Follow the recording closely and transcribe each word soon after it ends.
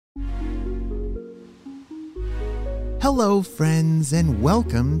Hello, friends, and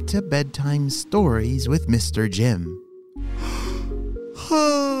welcome to Bedtime Stories with Mr. Jim.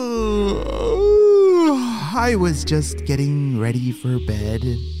 I was just getting ready for bed.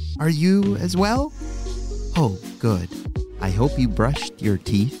 Are you as well? Oh, good. I hope you brushed your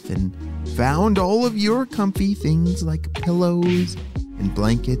teeth and found all of your comfy things like pillows and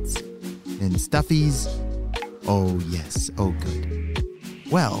blankets and stuffies. Oh, yes. Oh, good.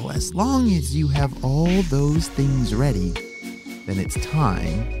 Well, as long as you have all those things ready, then it's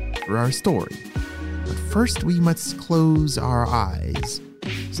time for our story. But first we must close our eyes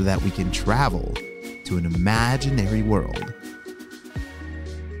so that we can travel to an imaginary world.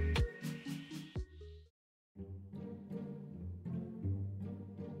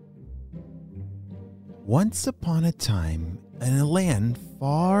 Once upon a time, in a land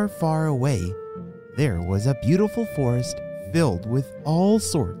far, far away, there was a beautiful forest filled with all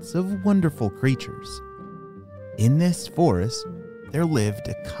sorts of wonderful creatures. In this forest, there lived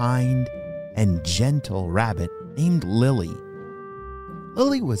a kind and gentle rabbit named Lily.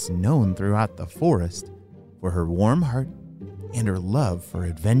 Lily was known throughout the forest for her warm heart and her love for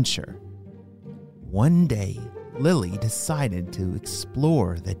adventure. One day, Lily decided to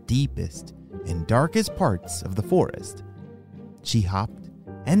explore the deepest and darkest parts of the forest. She hopped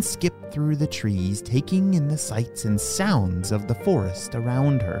and skipped through the trees, taking in the sights and sounds of the forest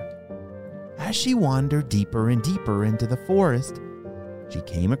around her. As she wandered deeper and deeper into the forest, she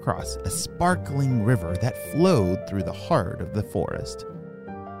came across a sparkling river that flowed through the heart of the forest.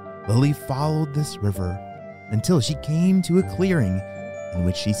 Lily followed this river until she came to a clearing in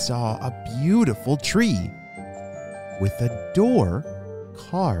which she saw a beautiful tree with a door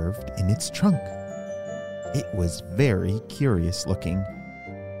carved in its trunk. It was very curious looking.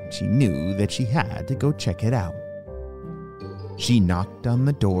 She knew that she had to go check it out. She knocked on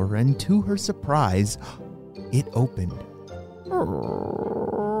the door, and to her surprise, it opened.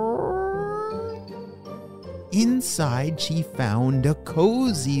 Inside, she found a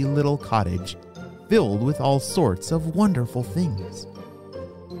cozy little cottage filled with all sorts of wonderful things.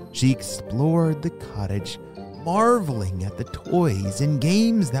 She explored the cottage, marveling at the toys and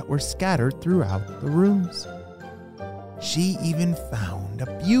games that were scattered throughout the rooms. She even found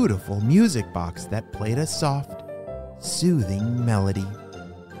a beautiful music box that played a soft, soothing melody.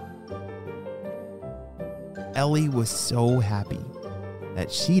 Ellie was so happy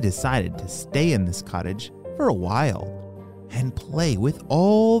that she decided to stay in this cottage for a while and play with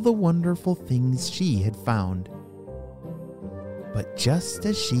all the wonderful things she had found. But just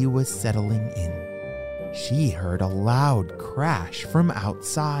as she was settling in, she heard a loud crash from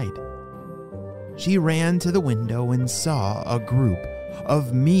outside. She ran to the window and saw a group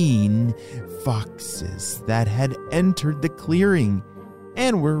of mean foxes that had entered the clearing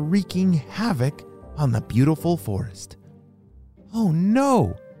and were wreaking havoc on the beautiful forest. "Oh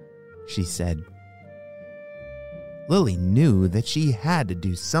no," she said. Lily knew that she had to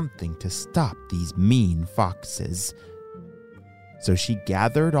do something to stop these mean foxes. So she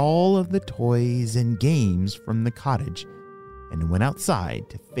gathered all of the toys and games from the cottage and went outside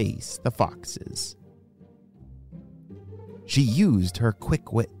to face the foxes. She used her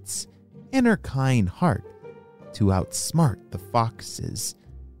quick wits and her kind heart to outsmart the foxes,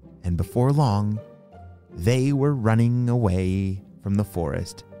 and before long, they were running away from the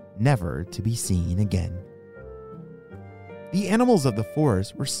forest, never to be seen again. The animals of the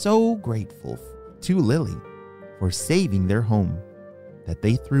forest were so grateful to Lily for saving their home that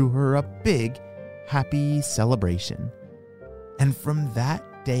they threw her a big, happy celebration. And from that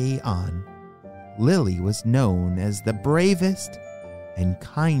day on, Lily was known as the bravest and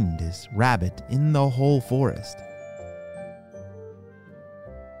kindest rabbit in the whole forest.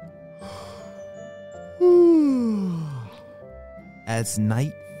 As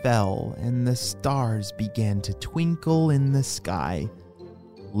night fell and the stars began to twinkle in the sky,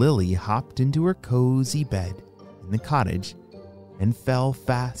 Lily hopped into her cozy bed in the cottage and fell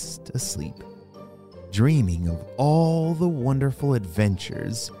fast asleep, dreaming of all the wonderful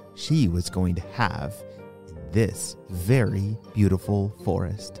adventures she was going to have in this very beautiful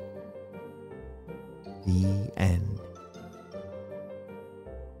forest. The end.